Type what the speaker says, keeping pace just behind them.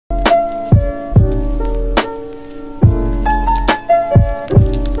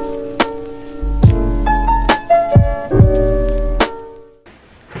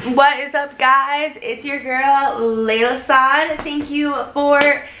guys? It's your girl Layla-Jane. Thank you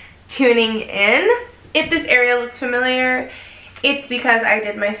for tuning in. If this area looks familiar, it's because I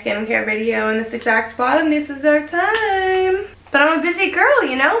did my skincare video in this exact spot and this is our time. But I'm a busy girl,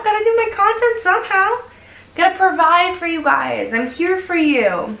 you know? Gotta do my content somehow. Gotta provide for you guys. I'm here for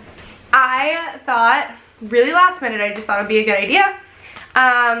you. I thought, really last minute, I just thought it'd be a good idea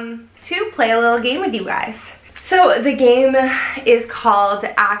to play a little game with you guys. So the game is called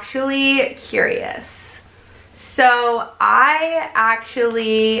Actually Curious. So I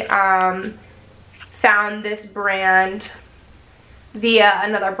actually found this brand via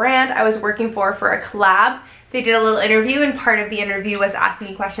another brand I was working for a collab. They did a little interview and part of the interview was asking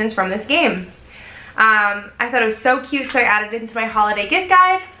me questions from this game. I thought it was so cute, so I added it into my holiday gift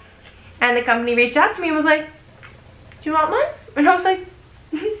guide, and the company reached out to me and was like, do you want one? And I was like,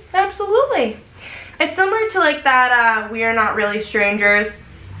 absolutely. It's similar to like that We Are Not Really Strangers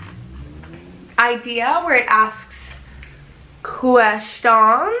idea where it asks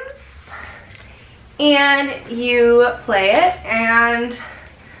questions and you play it, and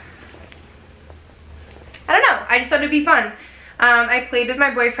I don't know, I just thought it'd be fun. I played with my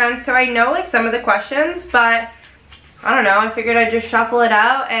boyfriend, so I know like some of the questions, but I don't know, I figured I'd just shuffle it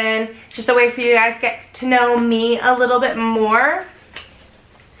out and just a way for you guys to get to know me a little bit more.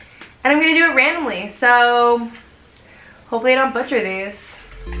 And I'm gonna do it randomly, so hopefully I don't butcher these.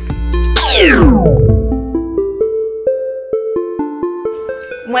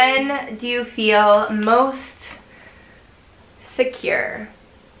 When do you feel most secure?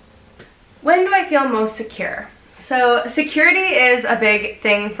 When do I feel most secure? So security is a big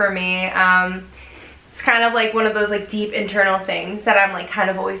thing for me. It's kind of like one of those like deep internal things that I'm like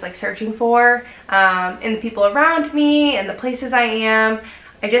kind of always like searching for in the people around me and the places I am.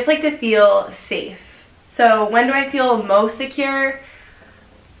 I just like to feel safe. So when do I feel most secure?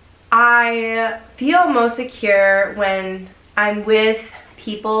 I feel most secure when I'm with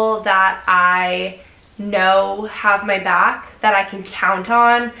people that I know have my back, that I can count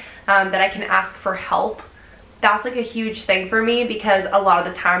on, that I can ask for help. That's like a huge thing for me because a lot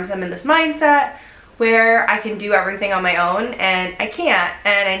of the times I'm in this mindset where I can do everything on my own and I can't,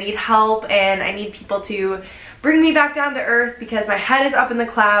 and I need help and I need people to bring me back down to earth because my head is up in the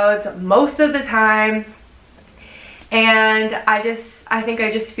clouds most of the time. And I think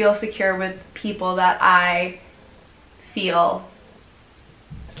I just feel secure with people that I feel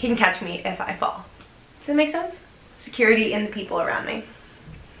can catch me if I fall. Does that make sense? Security in the people around me.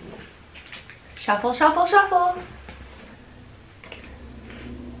 Shuffle, shuffle, shuffle.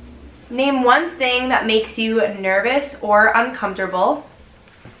 Name one thing that makes you nervous or uncomfortable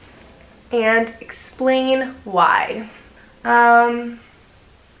and explain why. Well,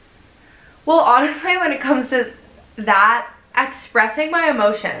 honestly, when it comes to that, expressing my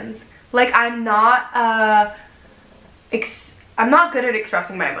emotions, like I'm not good at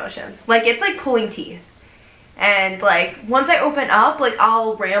expressing my emotions. Like it's like pulling teeth. And like once I open up, like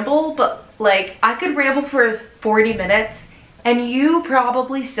I'll ramble, but like I could ramble for 40 minutes and you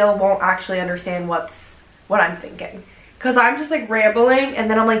probably still won't actually understand what I'm thinking. Cause I'm just like rambling and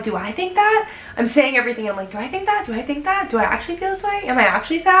then I'm like, do I think that? I'm saying everything. I'm like, do I think that? Do I think that? Do I actually feel this way? Am I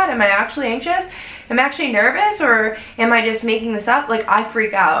actually sad? Am I actually anxious? Am I actually nervous? Or am I just making this up? Like I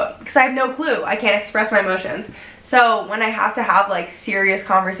freak out because I have no clue. I can't express my emotions. So when I have to have like serious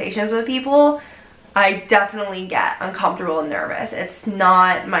conversations with people, I definitely get uncomfortable and nervous. It's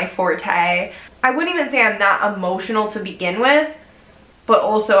not my forte. I wouldn't even say I'm not emotional to begin with, but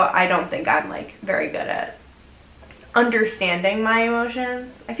also I don't think I'm like very good at understanding my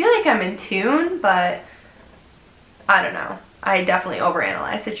emotions. I feel like I'm in tune, but I don't know. I definitely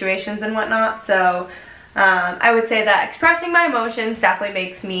overanalyze situations and whatnot, so I would say that expressing my emotions definitely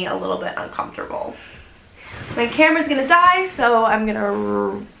makes me a little bit uncomfortable. My camera's gonna die, so I'm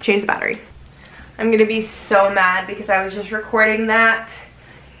gonna change the battery. I'm gonna be so mad because I was just recording that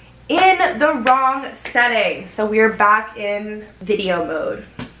in the wrong setting. So we are back in video mode.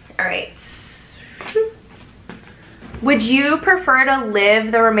 All right. Would you prefer to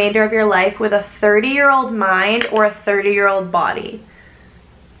live the remainder of your life with a 30-year-old mind or a 30-year-old body?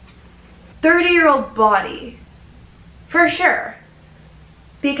 30-year-old body, for sure.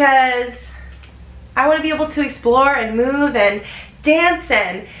 Because I want to be able to explore and move and dance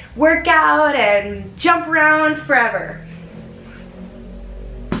and work out and jump around forever.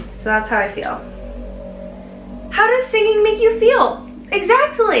 So that's how I feel. How does singing make you feel?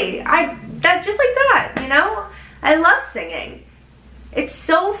 Exactly. That's just like that, you know? I love singing. It's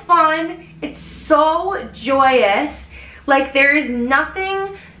so fun. It's so joyous. Like there is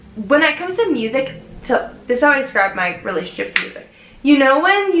nothing, when it comes to music, this is how I describe my relationship to music. You know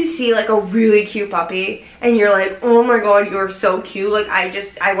when you see like a really cute puppy and you're like, oh my god, you're so cute, like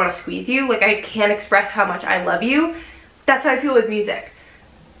I want to squeeze you, like I can't express how much I love you. That's how I feel with music.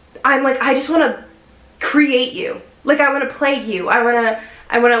 I'm like, I just want to create you. Like I want to play you. I want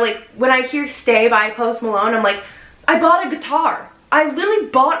to like, when I hear Stay by Post Malone, I'm like, I bought a guitar. I literally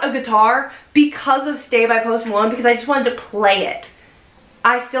bought a guitar because of Stay by Post Malone, because I just wanted to play it.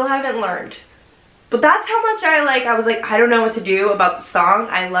 I still haven't learned. But that's how much I was like, I don't know what to do about the song.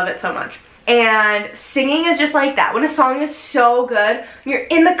 I love it so much. And singing is just like that. When a song is so good, when you're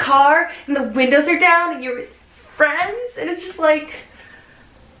in the car and the windows are down and you're with friends and it's just like,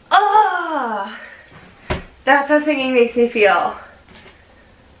 ah, that's how singing makes me feel.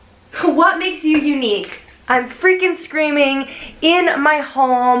 What makes you unique? I'm freaking screaming in my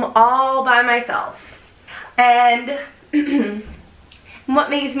home all by myself. And what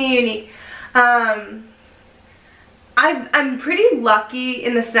makes me unique? I'm pretty lucky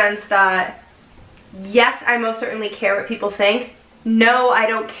in the sense that, yes, I most certainly care what people think. No, I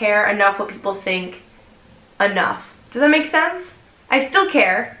don't care enough what people think enough. Does that make sense? I still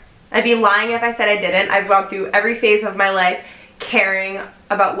care. I'd be lying if I said I didn't. I've gone through every phase of my life caring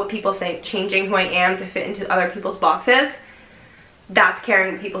about what people think, changing who I am to fit into other people's boxes. That's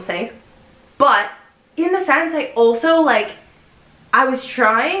caring what people think. But in the sense, I also like, I was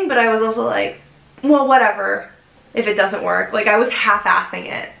trying, but I was also like, well, whatever if it doesn't work. Like, I was half-assing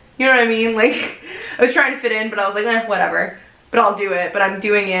it. You know what I mean? Like, I was trying to fit in, but I was like, whatever. But I'll do it, but I'm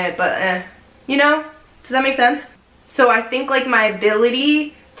doing it, but you know? Does that make sense? So I think, like, my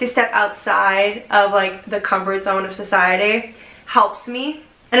ability to step outside of, like, the comfort zone of society helps me.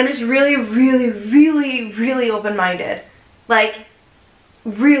 And I'm just really, really, really, really open-minded. Like,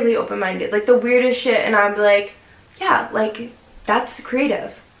 really open-minded. Like, the weirdest shit, and I'm like, yeah, like, that's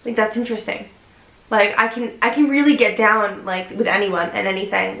creative. Like, that's interesting. Like, I can really get down, like, with anyone and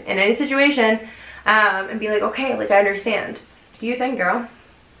anything in any situation, and be like, okay, like, I understand. Do you think, girl?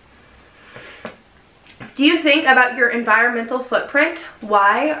 Do you think about your environmental footprint?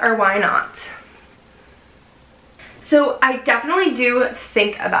 Why or why not? So I definitely do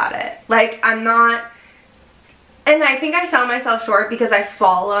think about it. Like, I'm not, and I think I sell myself short because I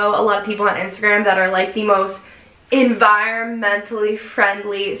follow a lot of people on Instagram that are like the most environmentally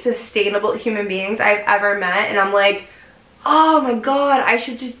friendly, sustainable human beings I've ever met, and I'm like, oh my god, I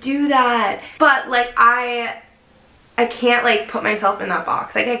should just do that. But like, I can't like put myself in that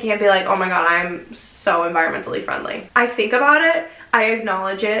box. Like, I can't be like, oh my god, I'm so environmentally friendly. I think about it, I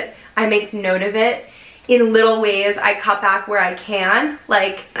acknowledge it, I make note of it. In little ways, I cut back where I can.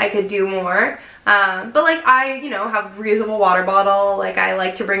 Like, I could do more. But like, I, you know, have a reusable water bottle. Like, I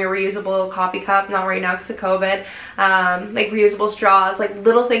like to bring a reusable coffee cup, not right now because of COVID. Like, reusable straws, like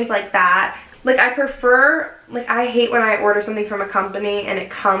little things like that. Like, I prefer, like, I hate when I order something from a company and it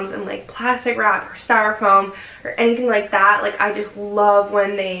comes in like plastic wrap or styrofoam or anything like that. Like, I just love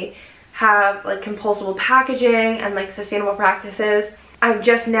when they have like compostable packaging and like sustainable practices. I'm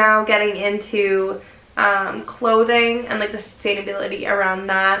just now getting into clothing and like the sustainability around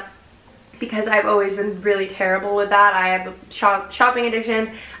that, because I've always been really terrible with that. I have a shopping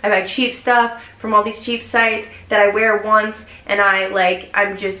addiction. I buy cheap stuff from all these cheap sites that I wear once, and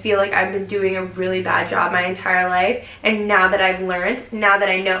I just feel like I've been doing a really bad job my entire life. And now that I've learned, now that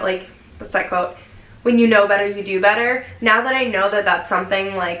I know, like, what's that quote? When you know better, you do better. Now that I know that that's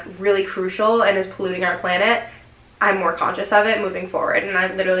something like really crucial and is polluting our planet, I'm more conscious of it moving forward. And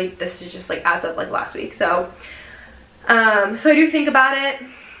I literally, this is just like as of like last week. So, so I do think about it,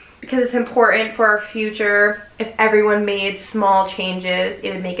 because it's important for our future. If everyone made small changes,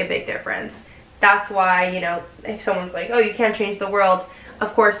 it would make a big difference. That's why, you know, if someone's like, oh, you can't change the world,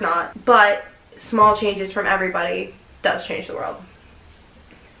 of course not. But small changes from everybody does change the world.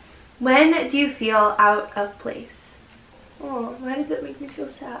 When do you feel out of place? Oh, why does that make me feel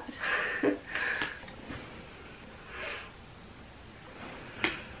sad?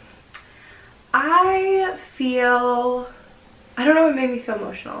 I feel, I don't know what made me feel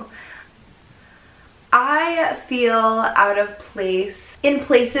emotional. I feel out of place in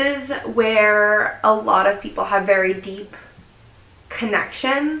places where a lot of people have very deep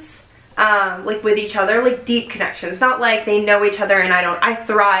connections, like with each other, like deep connections. Not like they know each other and I don't. I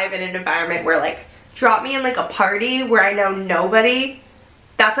thrive in an environment where, like, drop me in like a party where I know nobody.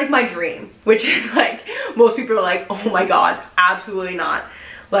 That's like my dream, which is like, most people are like, oh my god, absolutely not.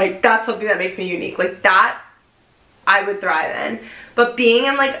 Like, that's something that makes me unique. Like, that I would thrive in. But being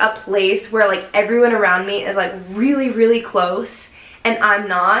in like a place where like everyone around me is like really, really close and I'm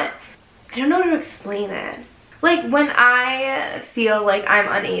not, I don't know how to explain it. Like, when I feel like I'm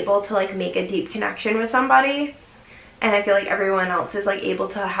unable to like make a deep connection with somebody, and I feel like everyone else is like able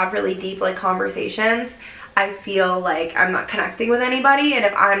to have really deep like conversations, I feel like I'm not connecting with anybody. And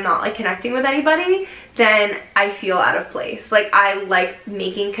if I'm not like connecting with anybody, then I feel out of place. Like I like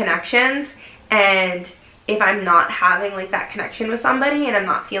making connections, and if I'm not having like that connection with somebody and I'm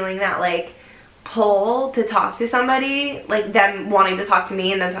not feeling that like pull to talk to somebody, like them wanting to talk to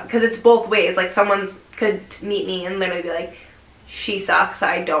me and then talk, because it's both ways. Like someone could meet me and literally be like, she sucks,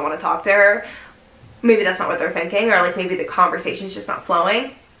 I don't want to talk to her. Maybe that's not what they're thinking, or like maybe the conversation's just not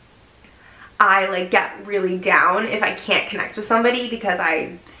flowing. I like get really down if I can't connect with somebody, because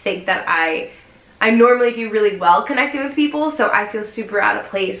I think that I normally do really well connecting with people, so I feel super out of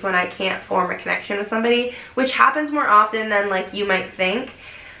place when I can't form a connection with somebody, which happens more often than like you might think.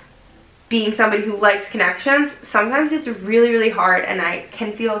 Being somebody who likes connections, sometimes it's really, really hard, and I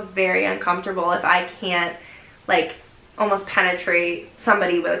can feel very uncomfortable if I can't like almost penetrate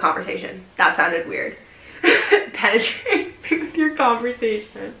somebody with a conversation. That sounded weird. Penetrate with your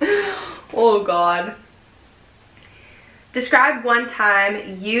conversation. Oh God. Describe one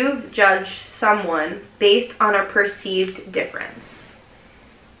time you've judged someone based on a perceived difference.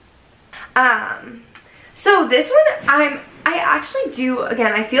 So this one, I actually do,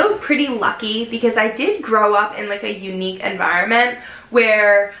 again, I feel pretty lucky because I did grow up in like a unique environment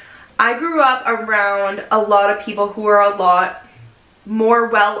where I grew up around a lot of people who were a lot more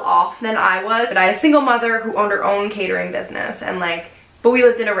well off than I was. But I had a single mother who owned her own catering business, and like, but we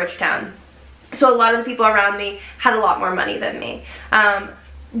lived in a rich town. So a lot of the people around me had a lot more money than me.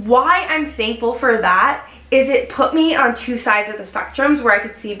 Why I'm thankful for that is it put me on two sides of the spectrums where I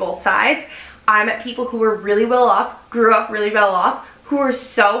could see both sides. I met people who were really well off, grew up really well off, who were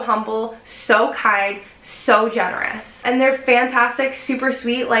so humble, so kind, so generous. And they're fantastic, super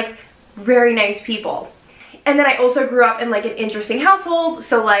sweet, like very nice people. And then I also grew up in like an interesting household.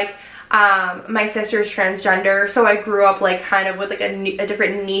 So like my sister's transgender, so I grew up like kind of with like a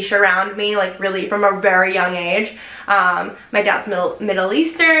different niche around me, like really from a very young age. My dad's Middle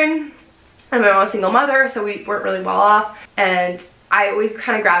Eastern, and my mom's a single mother, so we weren't really well off. And I always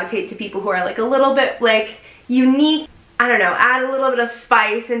kind of gravitate to people who are like a little bit like unique. I don't know, add a little bit of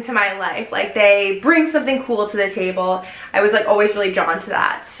spice into my life. Like they bring something cool to the table. I was like always really drawn to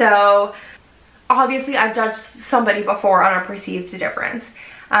that. So obviously I've judged somebody before on a perceived difference.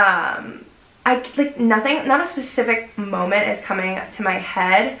 I like nothing, not a specific moment is coming to my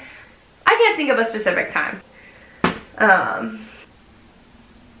head. I can't think of a specific time.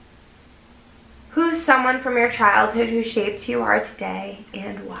 Who's someone from your childhood who shaped who you are today,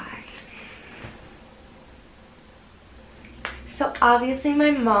 and why? So obviously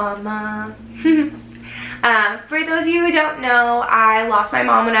my mama. For those of you who don't know, I lost my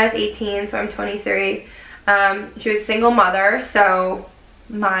mom when I was 18, so I'm 23. She was a single mother, so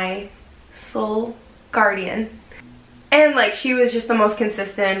my sole guardian. And like she was just the most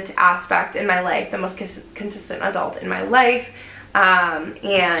consistent aspect in my life, the most consistent adult in my life.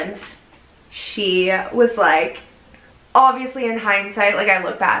 And she was like, obviously in hindsight, like I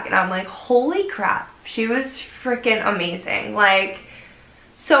look back and I'm like, holy crap, she was freaking amazing. Like,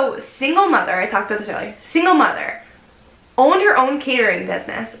 so single mother, I talked about this earlier, single mother, owned her own catering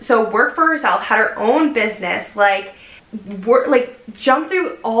business, so worked for herself, had her own business, like jumped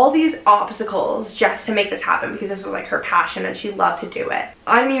through all these obstacles just to make this happen because this was like her passion and she loved to do it.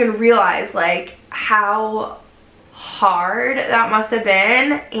 I didn't even realize like how hard that must have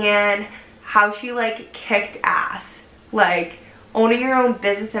been and how she like kicked ass. Like owning your own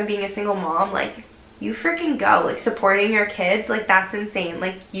business and being a single mom, like you freaking go. Like supporting your kids, like that's insane.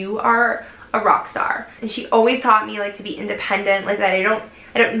 Like you are a rock star. And she always taught me like to be independent, like that I don't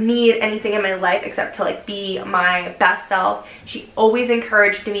need anything in my life except to like be my best self. She always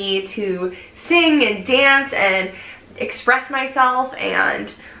encouraged me to sing and dance and express myself,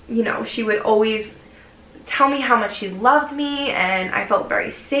 and you know, she would always tell me how much she loved me, and I felt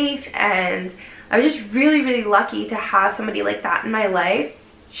very safe, and I was just really, really lucky to have somebody like that in my life.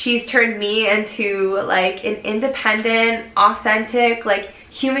 She's turned me into like an independent, authentic, like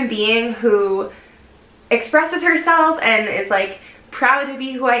human being who expresses herself and is like proud to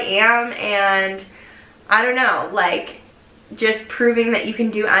be who I am, and I don't know, like just proving that you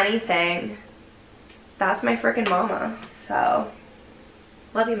can do anything. That's my freaking mama. So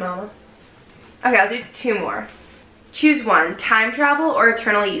love you, mama. Okay, I'll do two more. Choose one, time travel or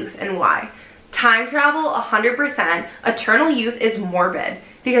eternal youth, and why? Time travel, 100%. Eternal youth is morbid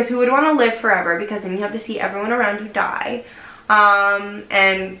because who would want to live forever, because then you have to see everyone around you die.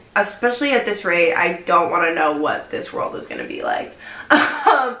 And especially at this rate, I don't want to know what this world is going to be like.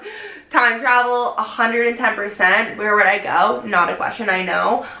 Time travel, 110%. Where would I go? Not a question, I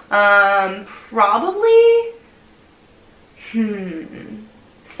know. Probably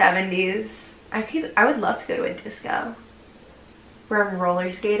 70s. I would love to go to a disco where I'm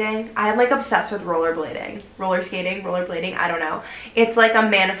roller skating. I'm like obsessed with rollerblading. Roller skating, rollerblading, I don't know. It's like a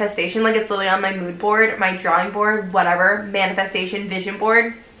manifestation. Like it's literally on my mood board, my drawing board, whatever. Manifestation, vision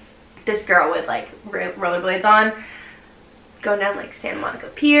board. This girl with like rollerblades on. Going down like Santa Monica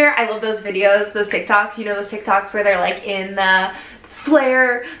Pier. I love those videos, those TikToks. You know those TikToks where they're like in the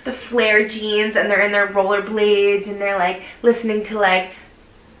flare jeans and they're in their rollerblades and they're like listening to like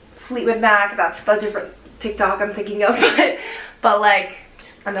Fleetwood Mac. That's a different TikTok I'm thinking of, but like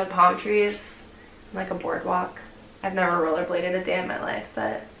just under palm trees, like a boardwalk. I've never rollerbladed a day in my life,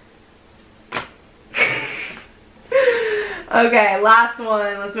 but okay, last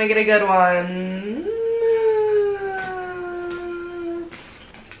one. Let's make it a good one.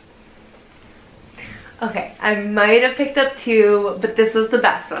 Okay, I might have picked up two, but this was the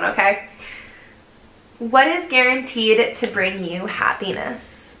best one, okay? What is guaranteed to bring you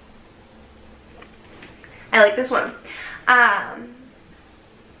happiness? I like this one.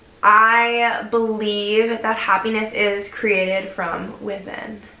 I believe that happiness is created from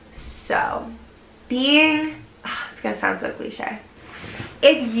within. So, it's gonna sound so cliche.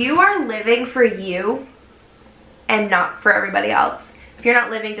 If you are living for you and not for everybody else, if you're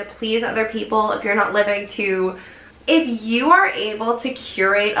not living to please other people, if you are able to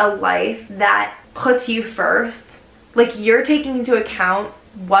curate a life that puts you first, like you're taking into account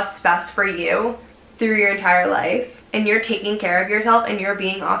what's best for you through your entire life, and you're taking care of yourself and you're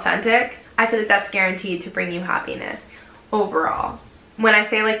being authentic, I feel like that's guaranteed to bring you happiness overall. When I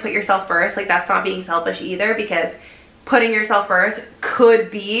say like put yourself first, like that's not being selfish either, because putting yourself first could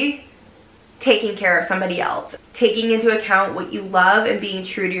be taking care of somebody else, taking into account what you love and being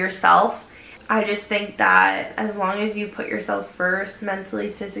true to yourself. I just think that as long as you put yourself first,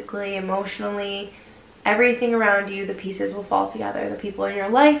 mentally, physically, emotionally, everything around you, the pieces will fall together. The people in your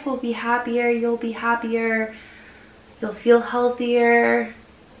life will be happier, you'll be happier, you'll feel healthier,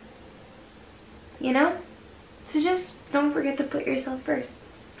 you know? So just don't forget to put yourself first.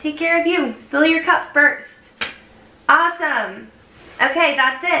 Take care of you. Fill your cup first. Awesome. Okay,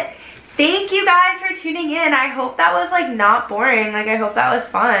 that's it. Thank you guys for tuning in. I hope that was like not boring. Like I hope that was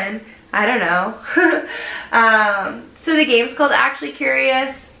fun. I don't know. So the game's called Actually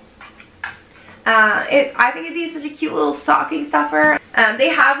Curious. I think it'd be such a cute little stocking stuffer. They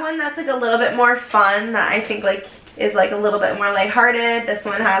have one that's like a little bit more fun that I think like is like a little bit more lighthearted. This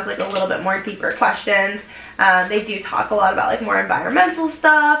one has like a little bit more deeper questions. They do talk a lot about like more environmental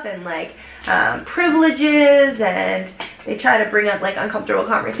stuff and like privileges, and they try to bring up like uncomfortable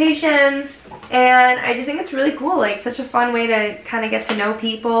conversations, and I just think it's really cool. Like such a fun way to kind of get to know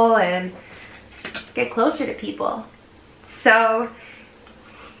people and get closer to people. So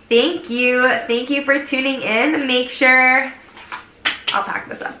thank you for tuning in. Make sure I'll pack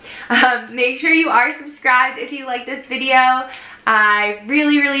this up. Make sure you are subscribed if you like this video. I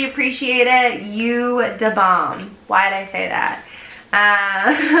really appreciate it. You da bomb. Why did I say that?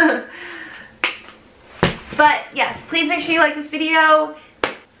 But yes, please make sure you like this video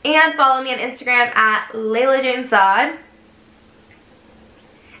and follow me on Instagram at Layla-Jane Saad.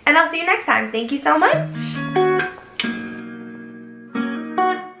 And I'll see you next time. Thank you so much.